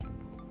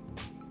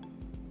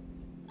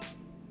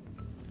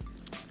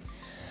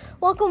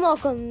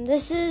Welcome.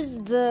 This is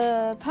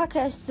the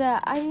podcast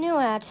that I'm new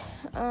at.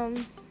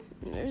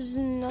 There's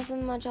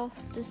nothing much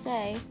else to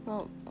say.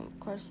 Well, of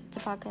course, it's a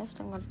podcast.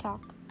 I'm going to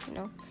talk,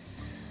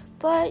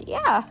 But,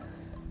 yeah.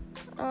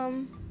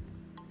 I'm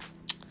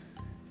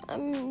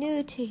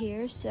new to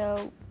here,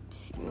 so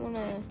if you want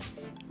to,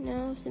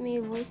 send me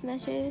a voice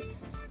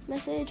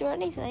message or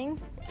anything,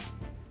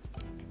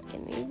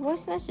 give me a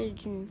voice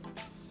message and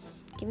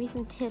give me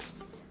some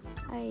tips.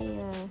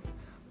 I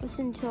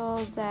listen to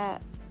all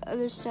that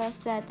other stuff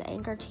that the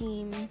Anchor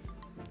team,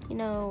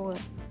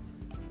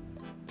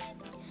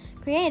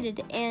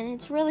 created, and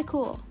it's really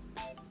cool.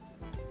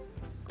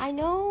 I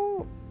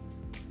know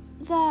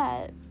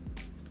that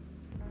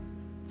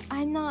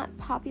I'm not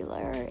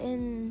popular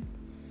in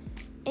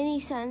any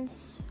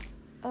sense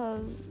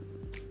of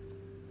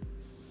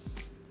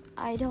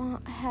I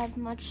don't have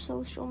much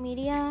social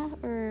media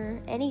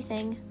or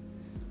anything,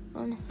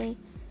 honestly.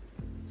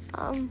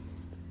 I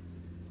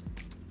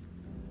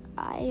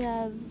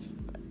have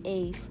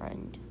a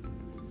friend,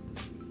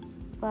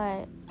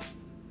 but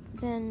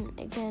then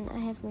again, I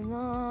have my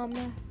mom,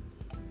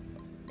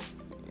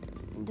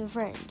 and the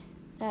friend.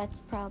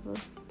 That's probably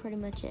pretty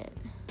much it.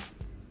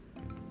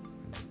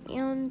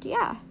 And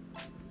yeah,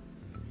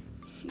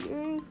 if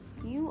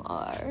you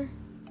are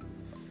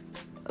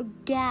a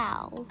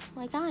gal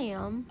like I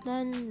am,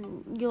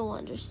 then you'll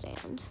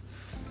understand.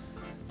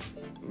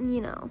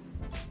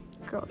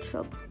 Girl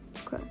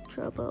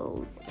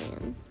troubles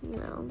and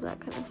that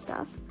kind of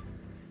stuff.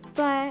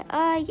 But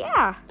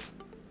yeah.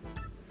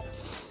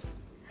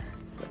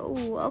 So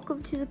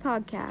welcome to the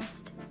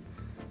podcast.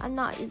 I'm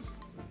not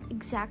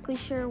exactly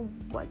sure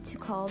what to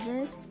call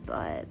this,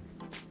 but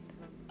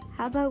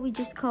how about we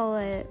just call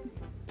it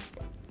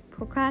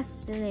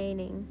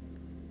Procrastinating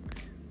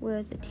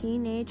with a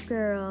Teenage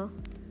Girl.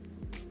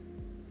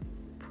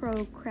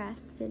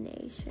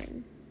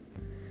 Procrastination.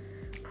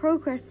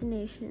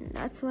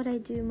 That's what I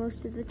do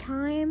most of the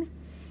time.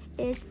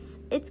 It's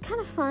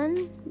kind of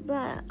fun,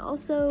 but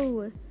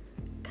also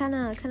kind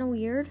of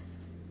weird.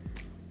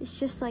 It's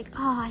just like,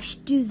 I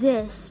should do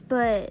this,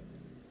 but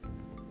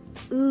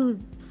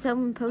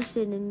someone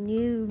posted a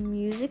new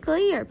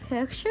Musical.ly or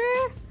picture.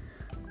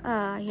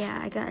 Yeah,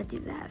 I gotta do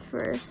that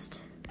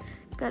first.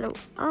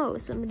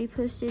 Somebody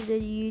posted a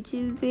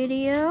YouTube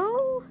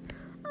video.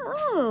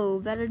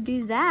 Better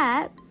do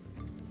that.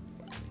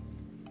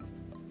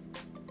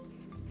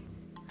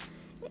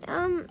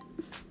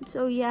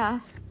 So yeah,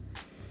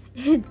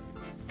 it's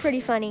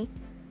pretty funny,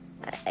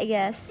 I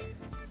guess.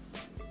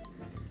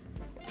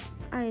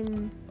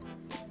 I'm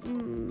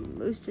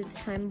most of the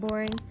time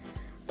boring,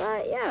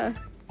 but yeah.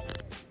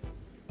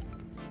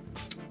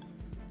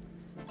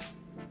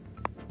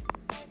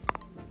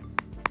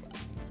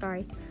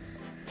 Sorry,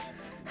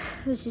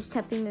 I was just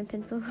tapping my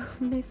pencil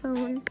on my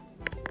phone.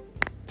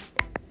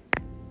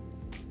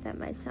 That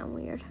might sound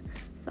weird.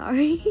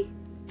 Sorry.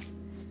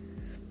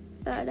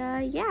 But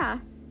yeah.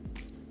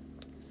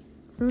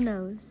 Who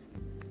knows?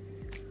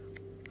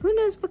 Who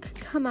knows what could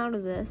come out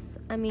of this?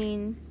 I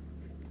mean,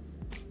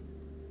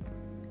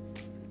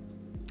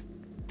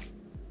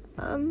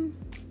 oh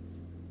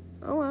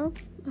well,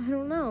 I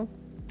don't know.